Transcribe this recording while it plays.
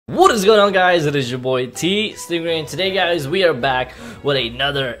What is going on, guys? It is your boy TStingray, and today, guys, we are back with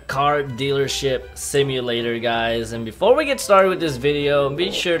another car dealership simulator, guys. And before we get started with this video,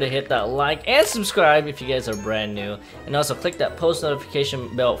 be sure to hit that like and subscribe if you guys are brand new, and also click that post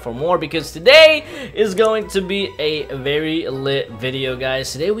notification bell for more, because today is going to be a very lit video,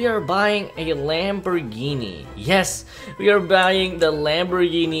 guys. Today we are buying a Lamborghini. Yes, we are buying the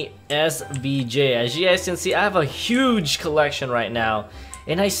Lamborghini SVJ. As you guys can see, I have a huge collection right now.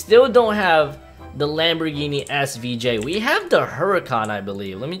 And I still don't have the Lamborghini SVJ. We have the Huracan, I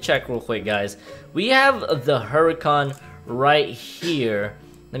believe. Let me check real quick, guys. We have the Huracan right here.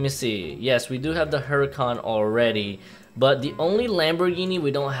 Let me see. Yes, we do have the Huracan already. But the only Lamborghini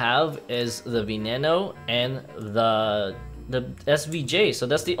we don't have is the Veneno and the SVJ. So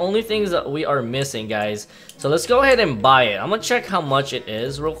that's the only things that we are missing, guys. So let's go ahead and buy it. I'm gonna check how much it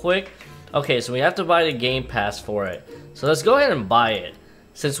is real quick. Okay, so we have to buy the Game Pass for it. So let's go ahead and buy it.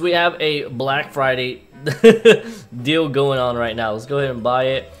 Since we have a Black Friday deal going on right now, let's go ahead and buy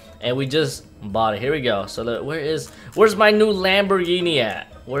it. And we just bought it. Here we go. So where's my new Lamborghini at?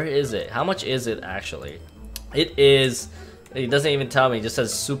 Where is it? How much is it actually? It doesn't even tell me. It just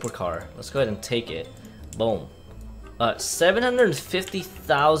says supercar. Let's go ahead and take it. Boom.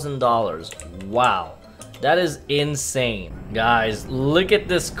 $750,000. Wow. That is insane. Guys, look at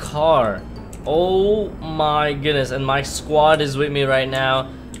this car. Oh my goodness, and my squad is with me right now.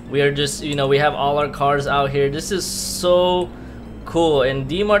 We are just, we have all our cars out here. This is so cool. And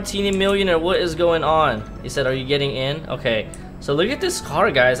D Martini Millionaire, what is going on? He said, are you getting in? Okay, so look at this car,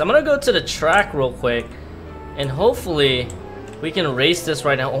 guys. I'm gonna go to the track real quick, and hopefully we can race this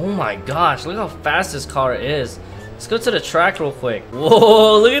right now. Oh my gosh, look how fast this car is. Let's go to the track real quick.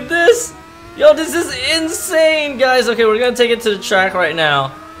 Whoa, look at this. Yo, this is insane, guys. Okay, we're gonna take it to the track right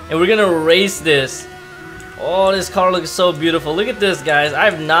now. And we're gonna race this. Oh, this car looks so beautiful. Look at this, guys.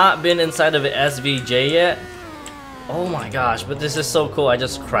 I've not been inside of an SVJ yet. Oh my gosh, but this is so cool. I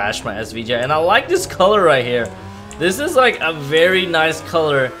just crashed my SVJ. And I like this color right here. This is like a very nice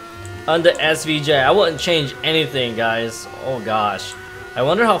color on the SVJ. I wouldn't change anything, guys. Oh gosh. I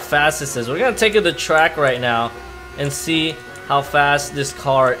wonder how fast this is. We're gonna take it to the track right now and see how fast this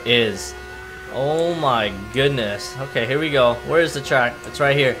car is. Oh my goodness. Okay, here we go. Where is the track? It's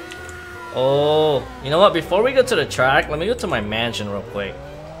right here. Oh, you know what? Before we go to the track, let me go to my mansion real quick.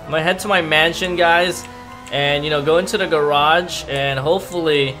 I'm gonna head to my mansion, guys, and go into the garage, and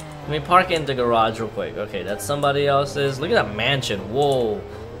hopefully let me park in the garage real quick. Okay, that's somebody else's. Look at that mansion. Whoa.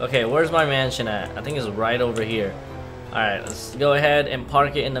 Okay, where's my mansion at? I think it's right over here. Alright, let's go ahead and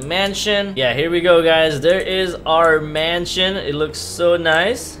park it in the mansion. Yeah, here we go, guys. There is our mansion. It looks so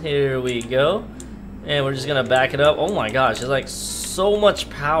nice. Here we go. And we're just gonna back it up. Oh my gosh, there's like so much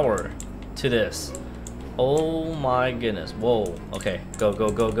power to this. Oh my goodness. Whoa. Okay, go, go,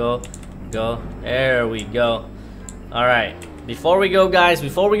 go, go. Go. There we go. Alright. Before we go, guys,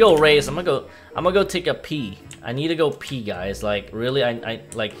 before we go race, I'm gonna go take a pee. I need to go pee, guys. Like, really, I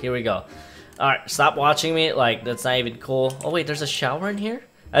like, here we go. Alright, stop watching me, like, that's not even cool. Oh wait, there's a shower in here?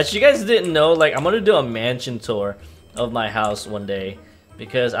 As you guys didn't know, like, I'm gonna do a mansion tour of my house one day,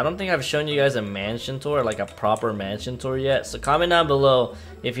 because I don't think I've shown you guys a mansion tour, like a proper mansion tour yet. So comment down below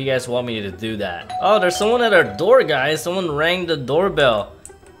if you guys want me to do that. Oh, there's someone at our door, guys. Someone rang the doorbell.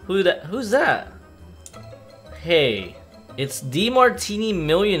 Who's that? Hey, it's D Martini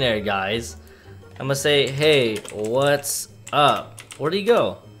Millionaire, guys. I'm gonna say, hey, what's up? Where'd he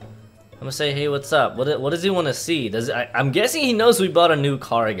go? I'm gonna say, hey, what's up? What does he want to see? I'm guessing he knows we bought a new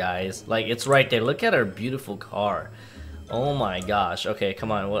car, guys. Like, it's right there. Look at our beautiful car. Oh my gosh. Okay,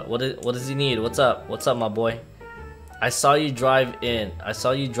 come on. What does he need? What's up? What's up, my boy? I saw you drive in. I saw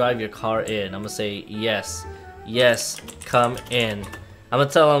you drive your car in. I'm gonna say, yes. Yes, come in. I'm gonna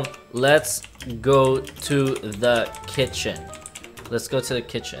tell him, let's go to the kitchen. Let's go to the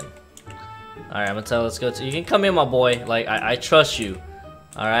kitchen. Alright, I'm gonna tell him, let's go to... You can come in, my boy. Like, I trust you.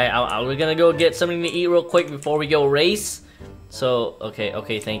 Alright, we're gonna go get something to eat real quick before we go race. So,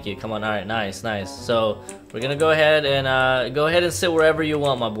 okay, thank you. Come on, alright, nice. So, we're gonna go ahead and sit wherever you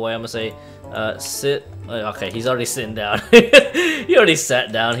want, my boy. I'm gonna say, sit. Okay, he's already sitting down. He already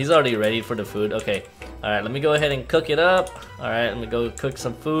sat down. He's already ready for the food. Okay, alright, let me go ahead and cook it up. Alright, let me go cook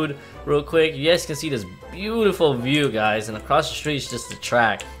some food real quick. You guys can see this beautiful view, guys, and across the street is just the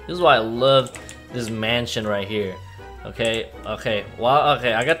track. This is why I love this mansion right here. Okay, well,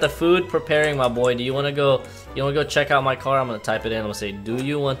 I got the food preparing, my boy. Do you want to go check out my car? I'm gonna type it in. I'm gonna say, do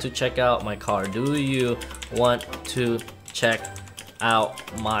you want to check out my car? Do you want to check out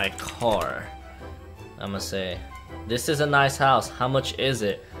my car? I'm gonna say, this is a nice house. How much is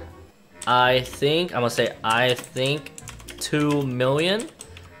it? I think 2 million.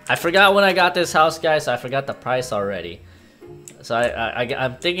 I forgot when I got this house, guys. So I forgot the price already. So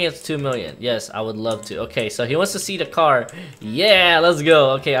I'm thinking it's 2 million. Yes, I would love to. Okay, so he wants to see the car. Yeah, let's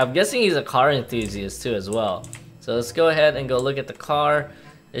go. Okay, I'm guessing he's a car enthusiast too as well. So let's go ahead and go look at the car.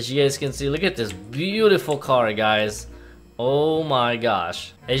 As you guys can see, look at this beautiful car, guys. Oh my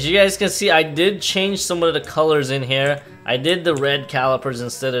gosh. As you guys can see, I did change some of the colors in here. I did the red calipers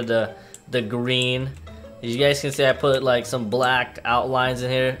instead of the green. As you guys can see, I put like some black outlines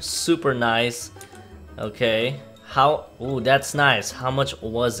in here. Super nice. Okay. Ooh, that's nice. How much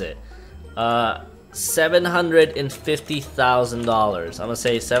was it? $750,000. I'm gonna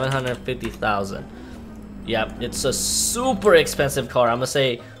say 750,000. Yep, it's a super expensive car. I'm gonna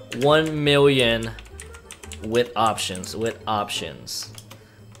say 1 million with options.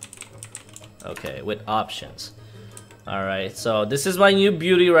 Okay, with options. Alright, so this is my new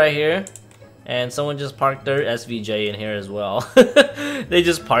beauty right here. And someone just parked their SVJ in here as well. They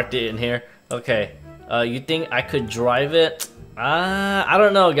just parked it in here. Okay. You think I could drive it? I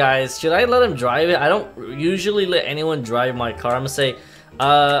don't know, guys. Should I let him drive it? I don't usually let anyone drive my car. I'm gonna say,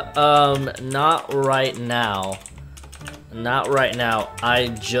 not right now. Not right now. I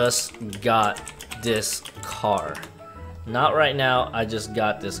just got this car. Not right now. I just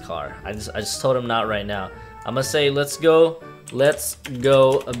got this car. I just told him not right now. I'm gonna say, let's go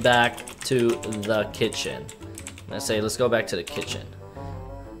back to the kitchen. I'm gonna say, let's go back to the kitchen.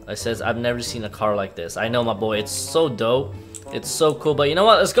 It says, I've never seen a car like this. I know, my boy, it's so dope. It's so cool. But you know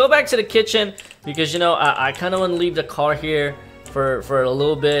what? Let's go back to the kitchen because, you know, I kind of want to leave the car here for a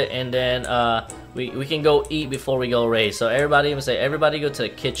little bit, and then we can go eat before we go race. So everybody, I'm gonna say, everybody go to the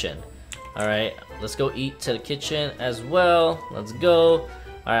kitchen. All right, let's go eat to the kitchen as well. Let's go.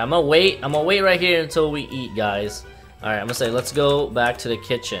 All right, I'm gonna wait right here until we eat, guys. All right, I'm gonna say, let's go back to the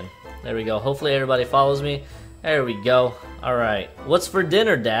kitchen. There we go. Hopefully everybody follows me. There we go. All right. What's for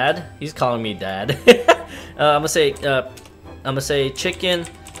dinner, Dad? He's calling me Dad. I'm gonna say chicken.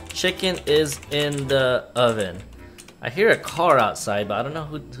 Chicken is in the oven. I hear a car outside, but I don't know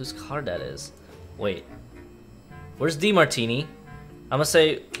whose car that is. Wait. Where's D Martini? I'm gonna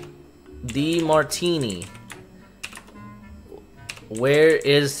say D Martini. Where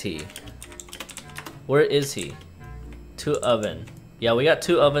is he? Where is he? 2 oven. Yeah, we got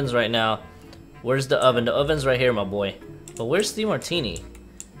 2 ovens right now. Where's the oven? The oven's right here, my boy. But where's Steve Martini?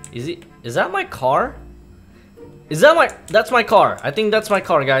 Is that my car? That's my car. I think that's my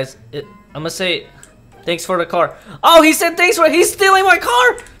car, guys. I'm gonna say thanks for the car. Oh, he said thanks for, he's stealing my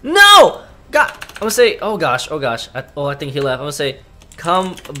car. No! God, I'm gonna say, oh gosh. I think he left. I'm gonna say,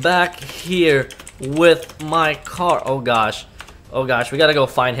 come back here with my car. Oh gosh, we gotta go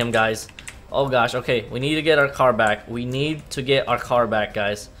find him, guys. Oh gosh, okay, we need to get our car back.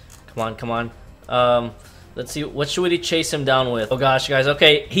 Guys. Come on. Let's see, what should we chase him down with? Oh gosh, guys,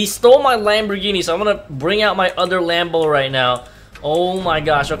 okay, he stole my Lamborghini, so I'm gonna bring out my other Lambo right now. Oh my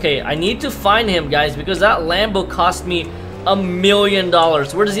gosh, okay, I need to find him, guys, because that Lambo cost me $1 million.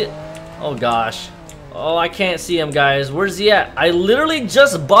 Where does he? Oh gosh. Oh, I can't see him, guys. Where's he at? I literally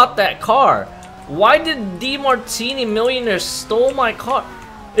just bought that car. Why did D Martini Millionaire stole my car?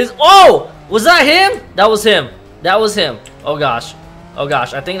 Oh, was that him? That was him. Oh gosh,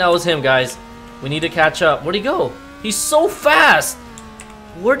 I think that was him, guys. We need to catch up. Where'd he go? He's so fast.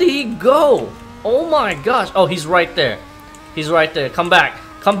 Where did he go? Oh my gosh. Oh, he's right there. Come back,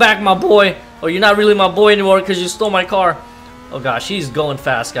 my boy. Oh, you're not really my boy anymore because you stole my car. Oh gosh, he's going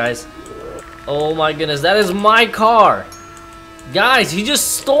fast, guys. Oh my goodness, that is my car. Guys, he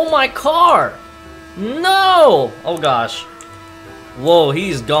just stole my car. No. Oh gosh. Whoa,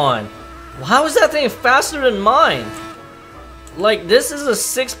 he's gone. How is that thing faster than mine? Like, this is a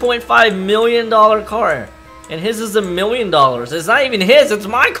 $6.5 million car, and his is $1 million. It's not even his, it's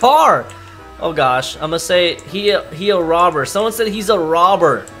my car. Oh gosh, I'm gonna say he a robber. Someone said he's a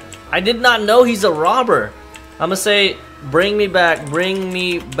robber. I did not know he's a robber. I'm gonna say, bring me back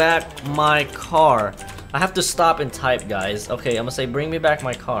my car. I have to stop and type, guys. Okay, I'm gonna say, bring me back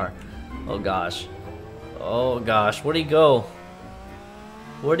my car. Oh gosh, where'd he go?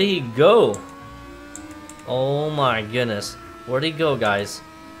 Oh my goodness. Where'd he go, guys?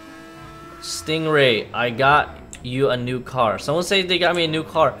 Stingray, I got you a new car. Someone said they got me a new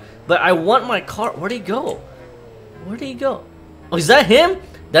car, but I want my car. Where'd he go? Oh, is that him?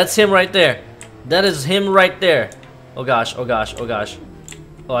 That's him right there. That is him right there. Oh gosh. Oh,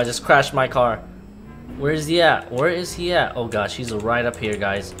 I just crashed my car. Where is he at? Oh gosh, he's right up here,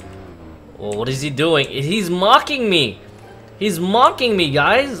 guys. Oh, what is he doing? He's mocking me.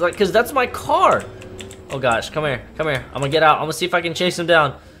 Guys. Like, cause that's my car. Oh gosh, come here. I'm gonna get out. I'm gonna see if I can chase him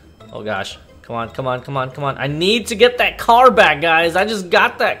down. Oh gosh, Come on, come on, come on, come on. I need to get that car back, guys. I just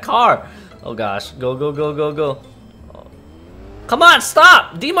got that car. Oh gosh, go, go, go, go, go. Oh. Come on,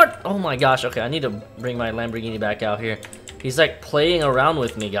 stop! Oh my gosh, okay, I need to bring my Lamborghini back out here. He's like playing around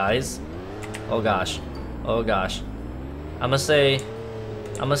with me, guys. Oh gosh, oh gosh. I'm gonna say,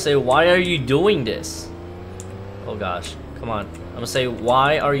 why are you doing this? Oh gosh, come on. I'm gonna say,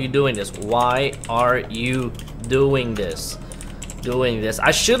 why are you doing this? Why are you doing this?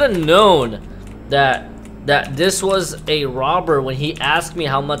 I should have known that this was a robber when he asked me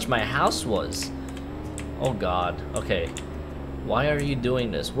how much my house was. Oh god. Okay. Why are you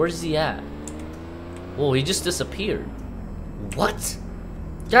doing this? Where's he at? Whoa, he just disappeared. What?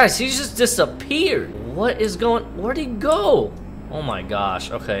 Guys, he just disappeared. What is going? Where'd he go? Oh my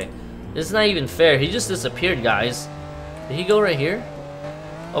gosh. Okay. This is not even fair. He just disappeared, guys. Did he go right here?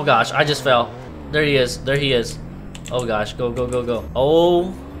 Oh gosh, I just fell. There he is. There he is. Oh gosh, go, go, go, go.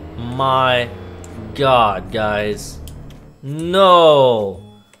 Oh my god, guys.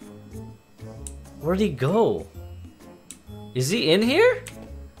 No. Where'd he go? Is he in here?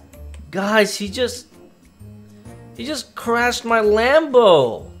 Guys, he just crashed my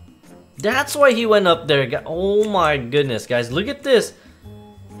Lambo. That's why he went up there. Oh my goodness, guys. Look at this.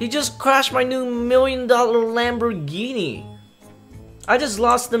 He just crashed my new $1 million Lamborghini. I just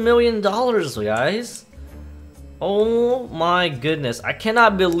lost $1 million, guys. Oh my goodness. I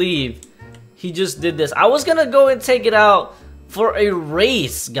cannot believe he just did this. I was gonna go and take it out for a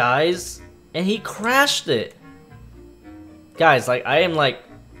race, guys, and he crashed it. Guys, like, I am like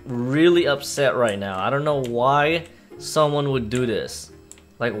really upset right now. I don't know why someone would do this.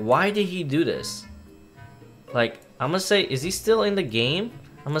 Like, why did he do this? Like, I'm gonna say, is he still in the game?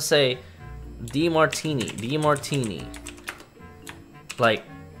 I'm gonna say D-Martini. Like,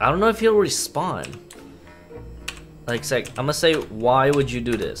 I don't know if he'll respawn. Like, I'm gonna say, why would you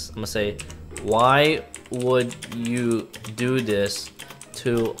do this? I'm gonna say, why would you do this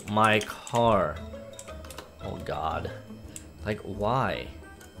to my car? Oh god. Like, why?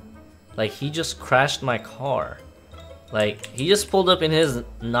 Like, he just crashed my car. Like, he just pulled up in his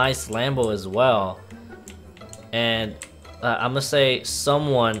nice Lambo as well. And I'm gonna say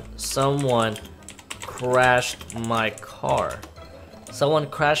someone crashed my car. Someone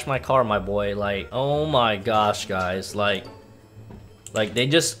crashed my car, my boy. Like, oh my gosh, guys. Like they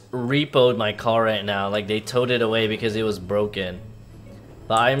just repoed my car right now. Like, they towed it away because it was broken.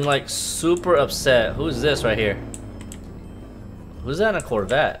 But I'm like super upset. Who's this right here? Who's that in a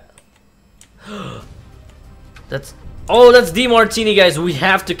Corvette? That's D-Martini, guys. We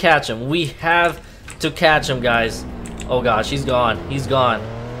have to catch him. We have to catch him, guys. Oh gosh, he's gone. He's gone.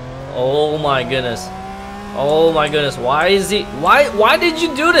 Oh my goodness. Oh my goodness. Why is he? Why did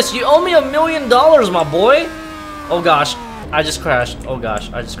you do this? You owe me $1 million, my boy. Oh gosh, I just crashed. Oh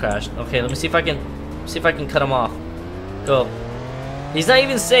gosh, I just crashed. Okay, let me see if I can cut him off. Go. He's not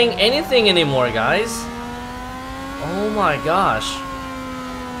even saying anything anymore, guys. Oh my gosh.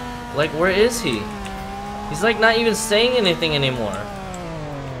 Like, where is he? He's like not even saying anything anymore.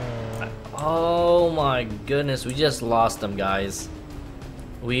 Oh my goodness, we just lost him, guys.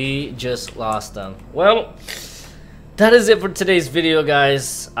 We just lost him. Well, that is it for today's video,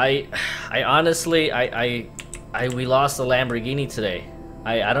 guys. I honestly, we lost the Lamborghini today.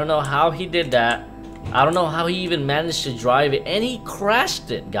 I don't know how he did that. I don't know how he even managed to drive it, and he crashed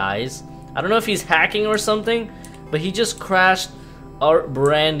it, guys. I don't know if he's hacking or something, but he just crashed our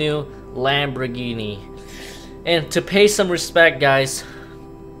brand new Lamborghini. And to pay some respect, guys,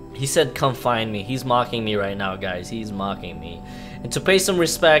 he said, come find me. He's mocking me right now, guys. He's mocking me. And to pay some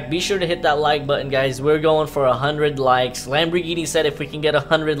respect, be sure to hit that like button, guys. We're going for 100 likes. Lamborghini said if we can get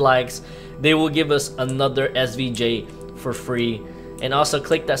 100 likes, they will give us another SVJ for free. And also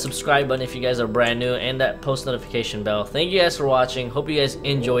click that subscribe button if you guys are brand new, and that post notification bell. Thank you guys for watching. Hope you guys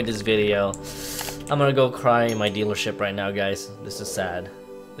enjoyed this video. I'm gonna go cry in my dealership right now, guys. This is sad.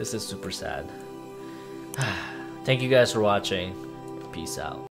 This is super sad. Thank you guys for watching. Peace out.